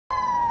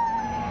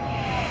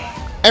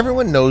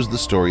Everyone knows the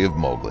story of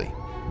Mowgli,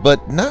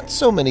 but not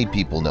so many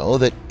people know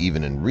that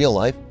even in real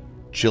life,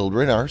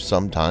 children are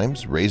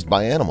sometimes raised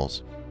by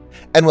animals.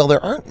 And while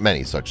there aren't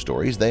many such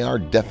stories, they are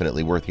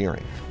definitely worth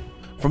hearing.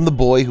 From the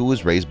boy who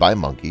was raised by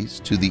monkeys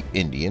to the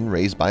Indian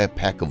raised by a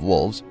pack of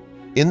wolves,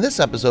 in this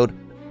episode,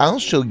 I'll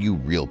show you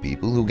real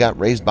people who got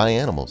raised by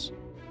animals.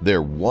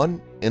 They're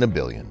one in a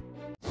billion.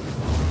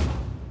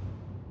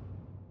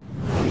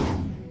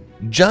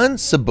 John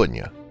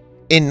Sabunya.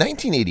 In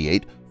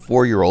 1988,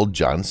 4-year-old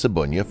John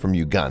Sabunya from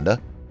Uganda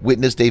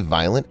witnessed a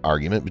violent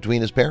argument between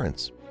his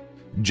parents.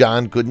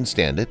 John couldn't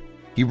stand it.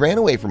 He ran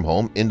away from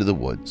home into the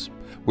woods,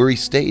 where he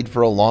stayed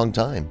for a long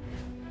time.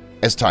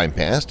 As time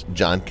passed,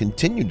 John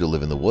continued to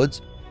live in the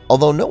woods,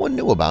 although no one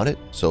knew about it,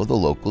 so the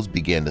locals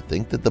began to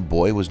think that the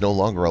boy was no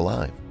longer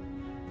alive.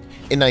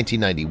 In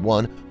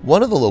 1991,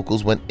 one of the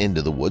locals went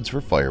into the woods for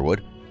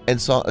firewood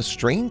and saw a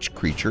strange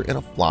creature in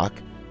a flock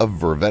of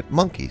vervet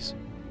monkeys,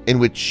 in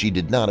which she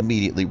did not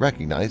immediately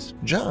recognize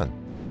John.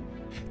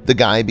 The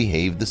guy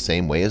behaved the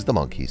same way as the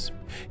monkeys.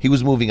 He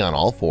was moving on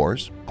all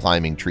fours,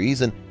 climbing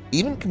trees, and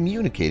even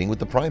communicating with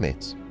the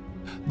primates.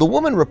 The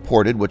woman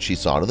reported what she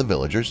saw to the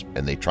villagers,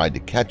 and they tried to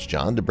catch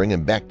John to bring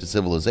him back to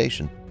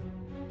civilization.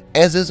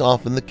 As is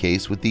often the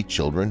case with the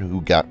children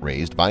who got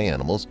raised by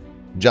animals,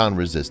 John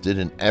resisted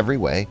in every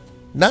way,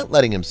 not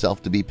letting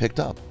himself to be picked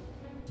up.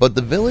 But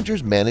the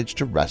villagers managed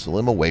to wrestle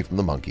him away from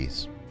the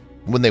monkeys.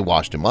 When they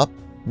washed him up,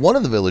 one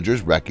of the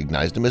villagers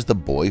recognized him as the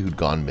boy who'd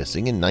gone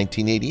missing in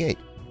 1988.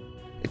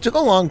 It took a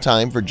long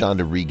time for John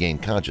to regain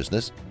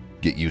consciousness,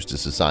 get used to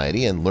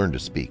society, and learn to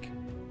speak.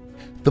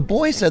 The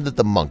boy said that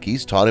the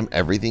monkeys taught him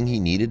everything he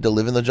needed to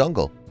live in the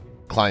jungle,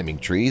 climbing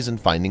trees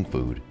and finding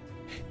food.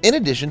 In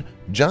addition,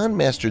 John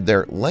mastered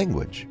their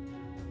language.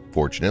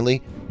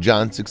 Fortunately,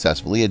 John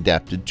successfully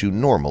adapted to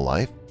normal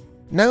life.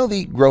 Now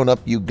the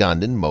grown-up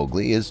Ugandan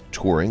Mowgli is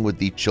touring with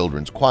the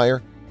children's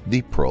choir,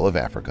 the Pearl of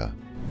Africa.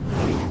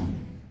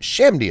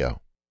 Shamdio.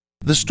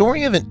 The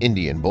story of an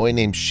Indian boy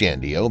named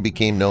Shamdio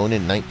became known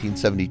in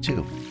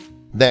 1972.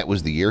 That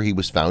was the year he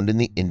was found in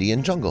the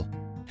Indian jungle.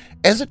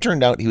 As it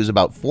turned out, he was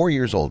about 4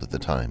 years old at the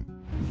time.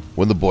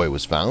 When the boy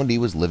was found, he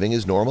was living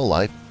his normal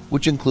life,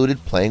 which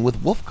included playing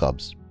with wolf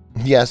cubs.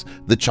 Yes,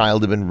 the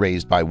child had been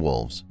raised by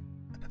wolves.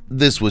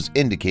 This was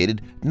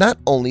indicated not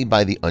only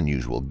by the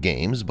unusual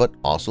games, but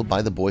also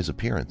by the boy's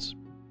appearance.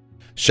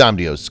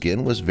 Shamdio's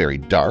skin was very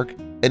dark,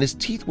 and his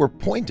teeth were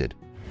pointed.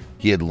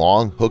 He had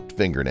long, hooked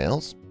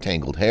fingernails,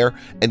 tangled hair,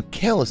 and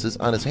calluses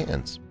on his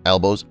hands,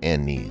 elbows,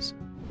 and knees.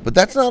 But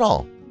that's not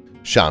all.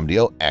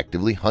 Shamdio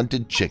actively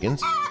hunted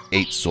chickens,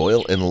 ate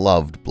soil, and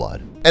loved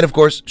blood. And of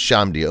course,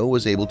 Shamdio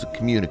was able to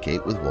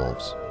communicate with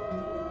wolves.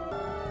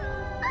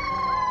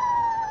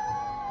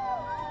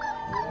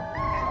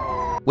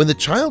 When the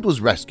child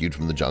was rescued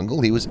from the jungle,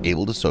 he was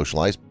able to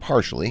socialize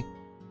partially.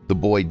 The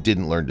boy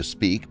didn't learn to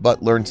speak,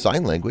 but learned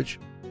sign language.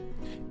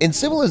 In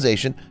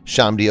civilization,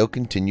 Shamdio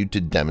continued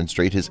to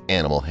demonstrate his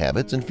animal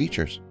habits and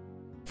features.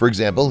 For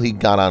example, he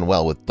got on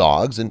well with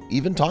dogs and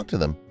even talked to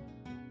them.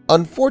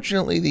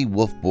 Unfortunately, the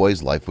wolf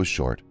boy's life was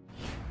short.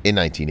 In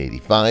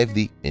 1985,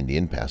 the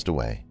Indian passed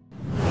away.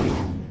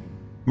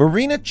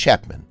 Marina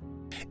Chapman.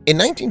 In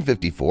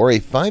 1954, a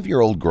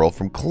 5-year-old girl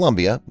from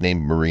Colombia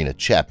named Marina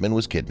Chapman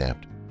was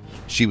kidnapped.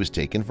 She was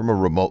taken from a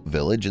remote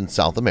village in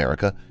South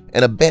America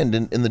and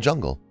abandoned in the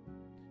jungle.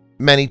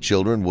 Many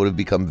children would have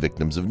become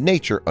victims of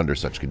nature under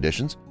such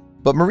conditions,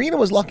 but Marina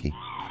was lucky.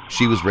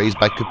 She was raised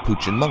by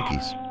capuchin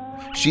monkeys.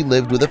 She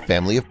lived with a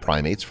family of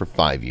primates for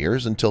 5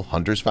 years until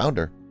hunters found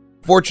her.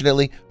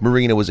 Fortunately,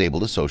 Marina was able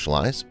to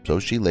socialize, so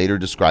she later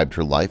described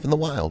her life in the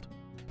wild.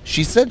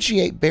 She said she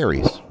ate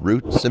berries,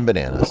 roots, and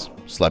bananas,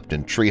 slept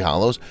in tree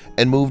hollows,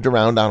 and moved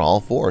around on all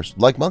fours,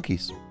 like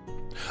monkeys.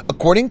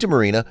 According to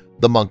Marina,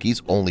 the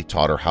monkeys only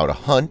taught her how to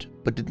hunt,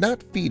 but did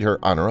not feed her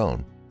on her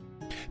own.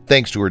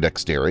 Thanks to her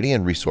dexterity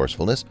and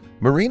resourcefulness,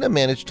 Marina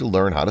managed to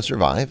learn how to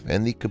survive,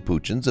 and the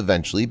capuchins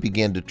eventually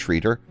began to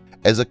treat her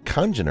as a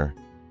congener.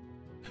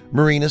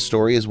 Marina's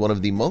story is one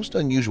of the most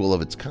unusual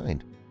of its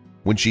kind.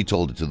 When she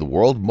told it to the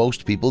world,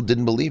 most people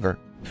didn't believe her.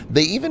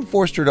 They even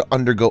forced her to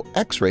undergo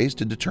x-rays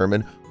to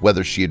determine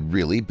whether she had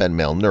really been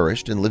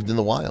malnourished and lived in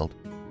the wild.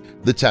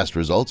 The test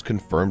results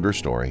confirmed her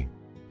story.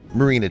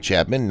 Marina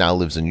Chapman now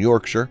lives in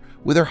Yorkshire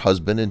with her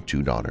husband and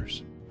 2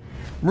 daughters.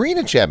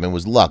 Marina Chapman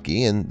was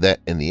lucky in that,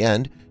 in the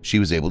end, she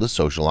was able to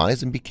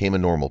socialize and became a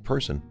normal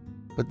person.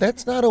 But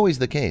that's not always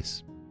the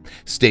case.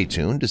 Stay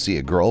tuned to see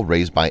a girl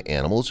raised by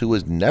animals who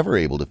was never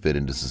able to fit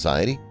into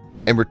society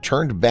and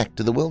returned back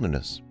to the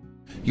wilderness.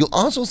 You'll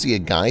also see a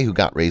guy who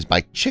got raised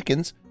by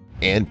chickens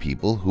and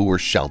people who were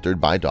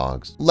sheltered by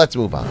dogs. Let's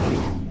move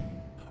on.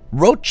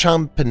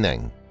 Rocham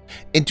Peneng.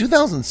 In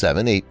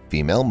 2007, a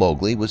female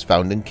Mowgli was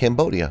found in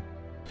Cambodia.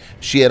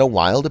 She had a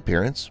wild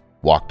appearance,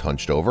 walked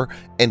hunched over,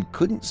 and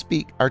couldn't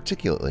speak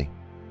articulately.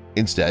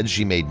 Instead,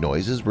 she made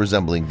noises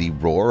resembling the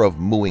roar of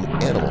mooing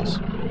animals.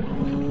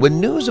 When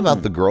news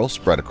about the girl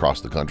spread across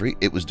the country,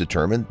 it was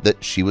determined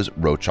that she was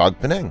Rocham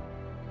Peneng.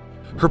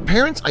 Her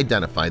parents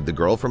identified the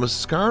girl from a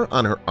scar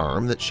on her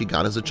arm that she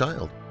got as a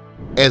child.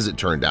 As it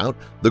turned out,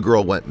 the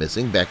girl went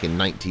missing back in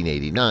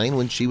 1989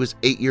 when she was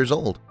 8 years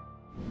old.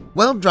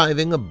 While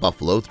driving a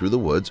buffalo through the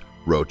woods,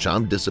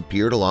 Rocham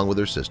disappeared along with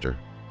her sister.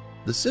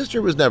 The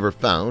sister was never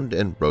found,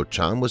 and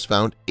Rocham was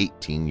found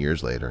 18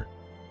 years later.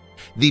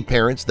 The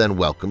parents then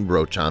welcomed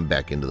Rocham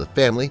back into the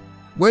family,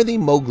 where the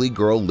Mowgli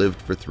girl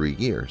lived for 3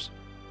 years.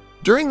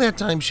 During that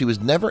time, she was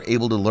never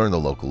able to learn the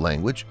local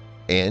language,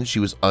 and she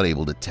was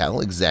unable to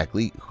tell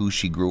exactly who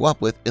she grew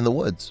up with in the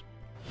woods.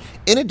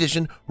 In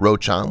addition,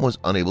 Rocham was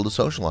unable to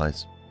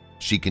socialize.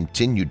 She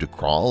continued to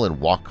crawl and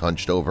walk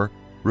hunched over,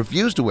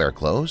 refused to wear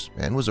clothes,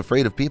 and was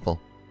afraid of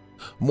people.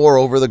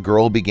 Moreover, the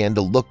girl began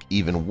to look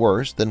even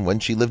worse than when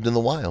she lived in the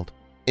wild.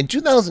 In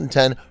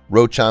 2010,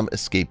 Rocham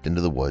escaped into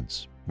the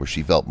woods, where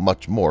she felt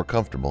much more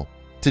comfortable.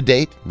 To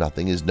date,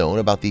 nothing is known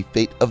about the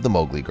fate of the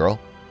Mowgli girl,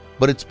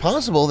 but it's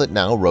possible that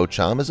now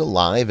Rocham is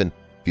alive and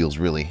feels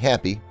really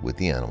happy with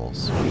the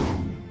animals.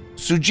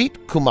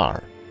 Sujit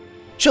Kumar.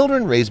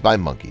 Children raised by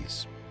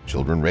monkeys.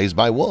 Children raised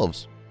by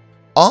wolves.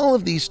 All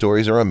of these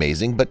stories are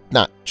amazing but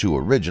not too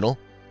original.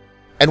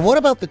 And what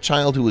about the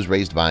child who was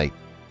raised by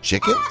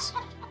chickens?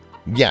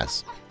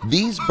 Yes,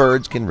 these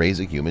birds can raise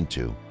a human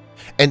too.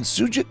 And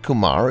Sujit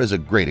Kumar is a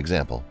great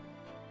example.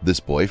 This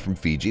boy from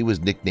Fiji was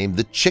nicknamed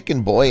the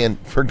Chicken Boy, and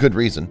for good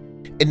reason.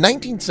 In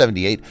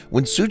 1978,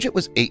 when Sujit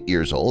was 8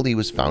 years old, he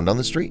was found on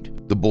the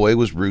street. The boy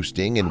was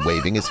roosting and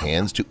waving his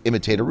hands to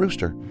imitate a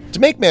rooster. To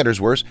make matters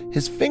worse,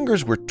 his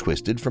fingers were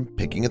twisted from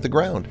picking at the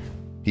ground.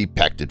 He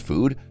pecked at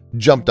food,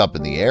 jumped up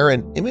in the air,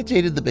 and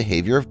imitated the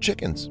behavior of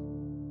chickens.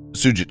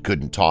 Sujit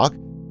couldn't talk,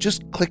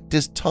 just clicked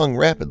his tongue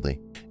rapidly.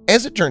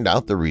 As it turned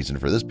out, the reason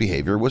for this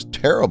behavior was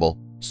terrible.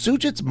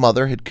 Sujit's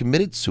mother had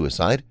committed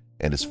suicide,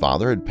 and his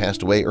father had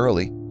passed away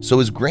early, so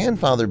his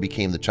grandfather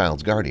became the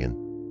child's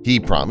guardian. He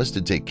promised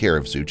to take care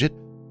of Sujit,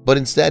 but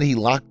instead he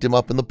locked him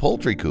up in the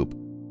poultry coop.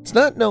 It's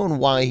not known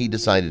why he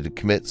decided to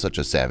commit such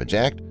a savage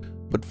act,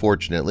 but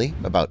fortunately,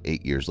 about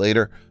 8 years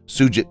later,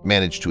 Sujit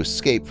managed to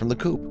escape from the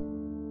coop.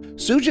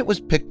 Sujit was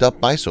picked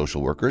up by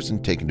social workers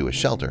and taken to a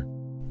shelter.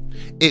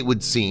 It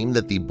would seem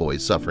that the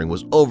boy's suffering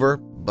was over,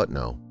 but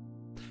no.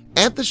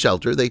 At the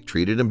shelter, they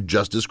treated him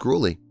just as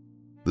cruelly.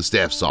 The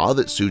staff saw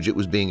that Sujit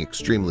was being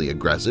extremely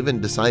aggressive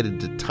and decided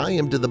to tie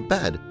him to the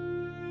bed.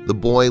 The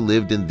boy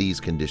lived in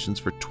these conditions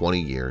for 20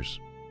 years.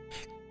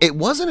 It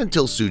wasn't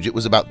until Sujit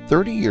was about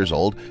 30 years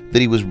old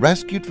that he was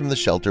rescued from the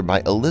shelter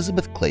by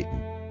Elizabeth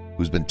Clayton,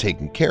 who's been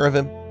taking care of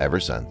him ever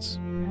since.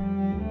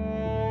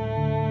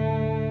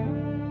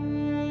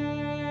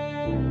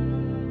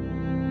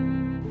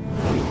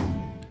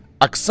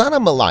 Oksana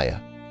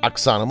Malaya.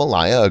 Oksana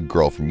Malaya, a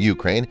girl from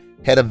Ukraine,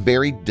 had a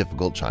very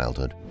difficult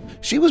childhood.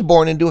 She was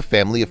born into a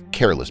family of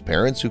careless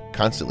parents who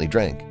constantly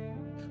drank.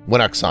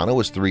 When Oksana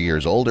was 3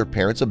 years old, her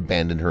parents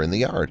abandoned her in the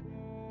yard.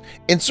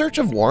 In search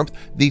of warmth,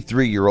 the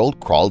 3-year-old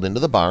crawled into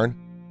the barn,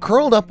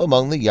 curled up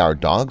among the yard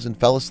dogs, and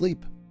fell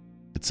asleep.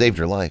 It saved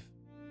her life.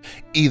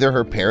 Either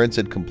her parents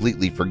had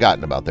completely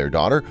forgotten about their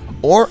daughter,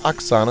 or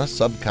Oksana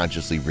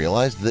subconsciously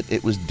realized that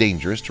it was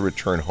dangerous to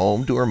return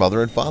home to her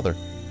mother and father.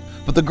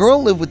 But the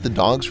girl lived with the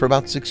dogs for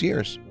about 6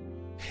 years.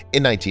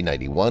 In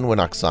 1991, when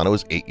Oksana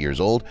was 8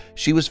 years old,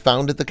 she was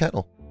found at the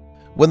kennel.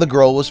 When the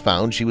girl was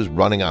found, she was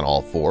running on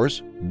all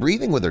fours,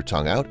 breathing with her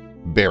tongue out,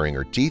 baring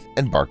her teeth,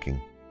 and barking.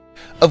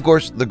 Of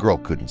course, the girl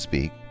couldn't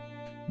speak.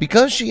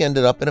 Because she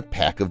ended up in a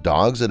pack of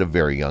dogs at a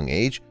very young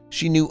age,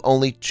 she knew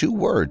only 2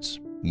 words,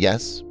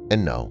 yes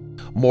and no.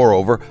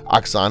 Moreover,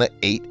 Oksana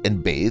ate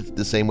and bathed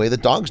the same way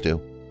that dogs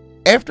do.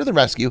 After the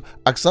rescue,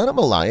 Oksana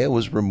Malaya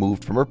was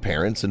removed from her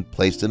parents and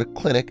placed in a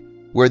clinic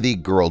where the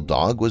girl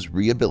dog was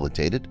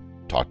rehabilitated,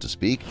 taught to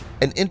speak,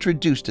 and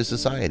introduced to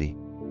society.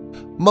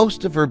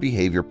 Most of her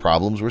behavior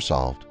problems were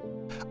solved.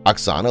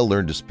 Oksana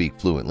learned to speak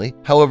fluently,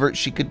 however,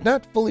 she could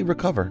not fully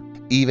recover.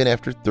 Even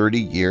after 30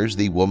 years,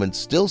 the woman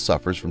still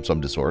suffers from some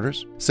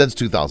disorders. Since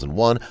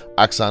 2001,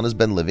 Oksana's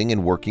been living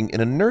and working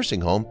in a nursing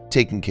home,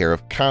 taking care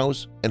of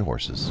cows and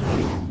horses.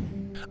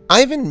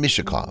 Ivan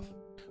Mishakov.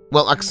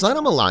 While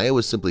Oksana Malaya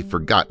was simply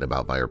forgotten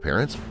about by her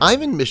parents,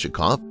 Ivan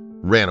Mishakov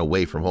ran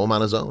away from home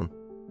on his own.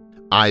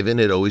 Ivan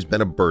had always been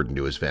a burden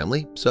to his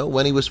family, so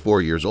when he was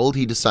 4 years old,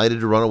 he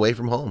decided to run away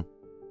from home.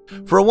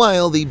 For a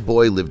while, the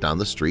boy lived on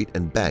the street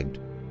and begged.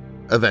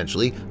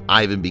 Eventually,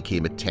 Ivan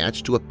became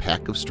attached to a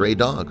pack of stray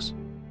dogs.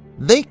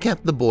 They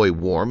kept the boy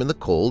warm in the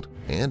cold,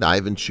 and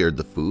Ivan shared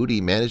the food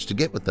he managed to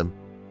get with them.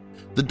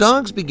 The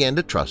dogs began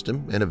to trust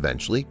him, and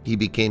eventually he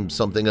became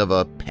something of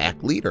a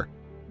pack leader.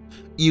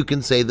 You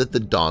can say that the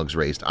dogs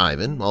raised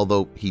Ivan,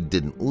 although he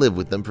didn't live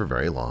with them for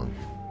very long.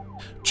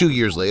 2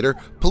 years later,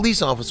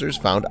 police officers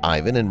found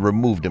Ivan and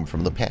removed him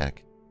from the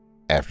pack.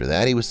 After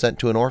that, he was sent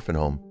to an orphan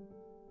home.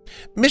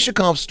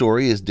 Mishakov's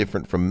story is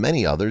different from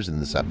many others in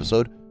this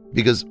episode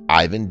because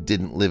Ivan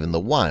didn't live in the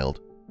wild.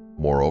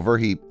 Moreover,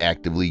 he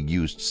actively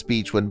used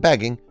speech when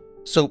begging,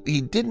 so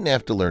he didn't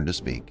have to learn to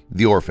speak.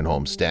 The orphan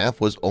home staff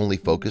was only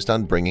focused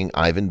on bringing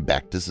Ivan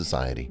back to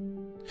society.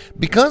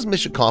 Because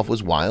Mishakov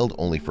was wild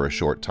only for a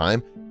short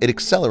time, it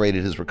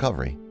accelerated his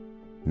recovery.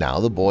 Now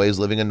the boy is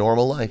living a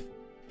normal life.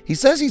 He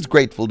says he's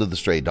grateful to the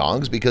stray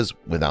dogs because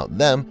without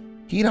them,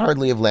 he'd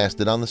hardly have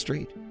lasted on the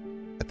street.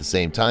 At the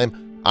same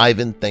time,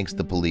 Ivan thanks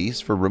the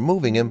police for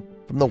removing him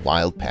from the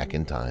wild pack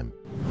in time.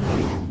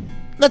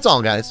 That's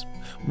all, guys.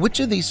 Which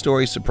of these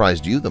stories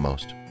surprised you the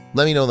most?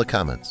 Let me know in the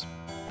comments.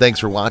 Thanks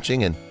for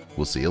watching, and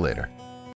we'll see you later.